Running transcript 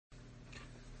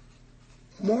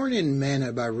Morning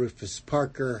Manna by Rufus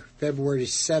Parker, February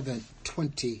 7,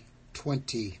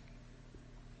 2020.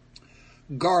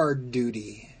 Guard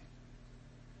duty.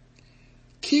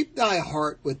 Keep thy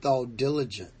heart with all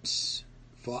diligence,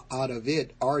 for out of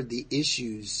it are the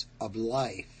issues of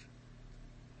life.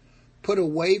 Put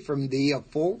away from thee a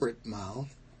forward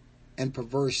mouth, and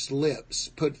perverse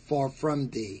lips put far from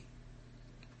thee.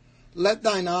 Let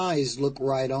thine eyes look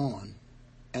right on,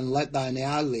 and let thine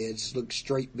eyelids look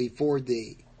straight before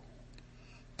thee.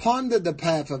 Ponder the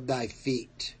path of thy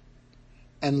feet,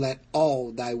 and let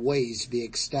all thy ways be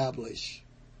established.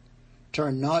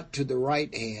 Turn not to the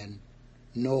right hand,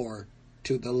 nor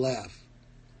to the left.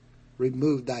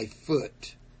 Remove thy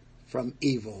foot from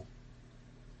evil.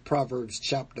 Proverbs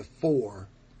chapter 4,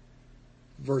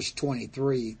 verse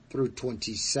 23 through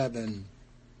 27.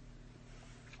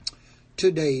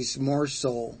 Today's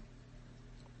morsel.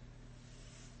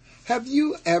 Have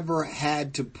you ever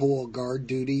had to pull guard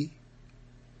duty?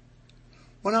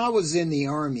 When I was in the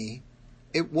Army,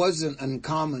 it wasn't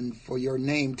uncommon for your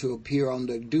name to appear on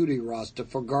the duty roster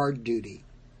for guard duty.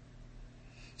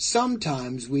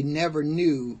 Sometimes we never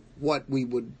knew what we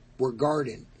were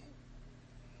guarding,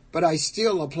 but I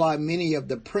still apply many of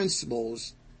the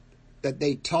principles that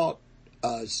they taught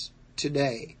us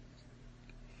today.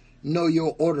 Know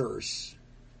your orders.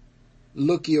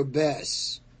 Look your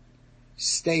best.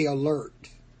 Stay alert.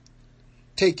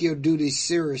 Take your duties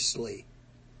seriously.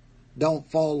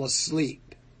 Don't fall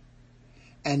asleep.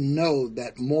 And know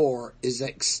that more is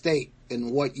at stake than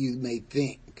what you may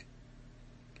think.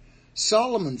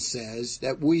 Solomon says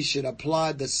that we should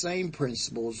apply the same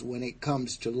principles when it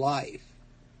comes to life.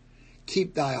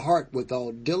 Keep thy heart with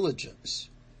all diligence,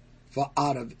 for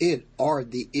out of it are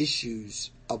the issues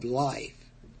of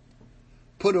life.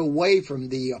 Put away from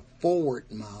thee a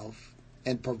forward mouth,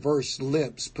 and perverse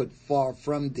lips put far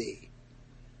from thee.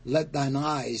 Let thine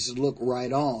eyes look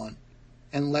right on,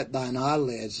 and let thine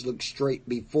eyelids look straight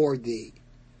before thee.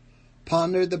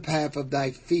 Ponder the path of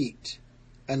thy feet,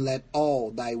 and let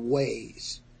all thy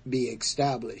ways be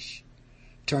established.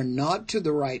 Turn not to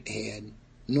the right hand,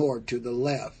 nor to the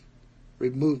left.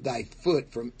 Remove thy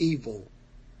foot from evil.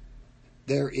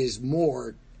 There is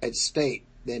more at stake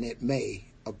than it may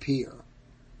appear.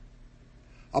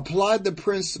 Apply the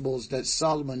principles that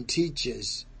Solomon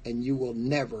teaches, and you will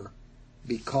never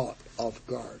be caught off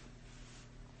guard.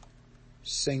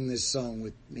 Sing this song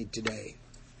with me today.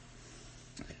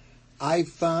 I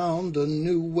found a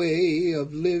new way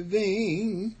of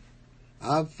living.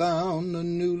 I found a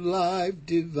new life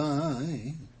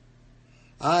divine.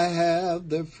 I have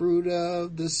the fruit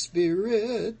of the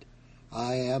Spirit.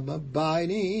 I am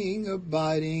abiding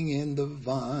in the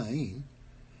vine.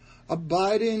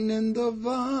 Abiding in the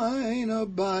vine,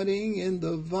 abiding in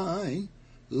the vine.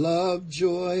 Love,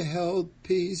 joy, health,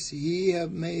 peace, he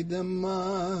have made them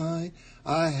mine.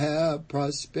 I have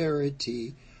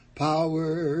prosperity,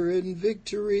 power, and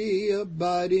victory,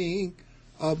 abiding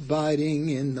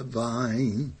in the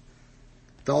vine.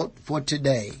 Thought for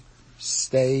today,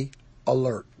 stay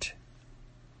alert.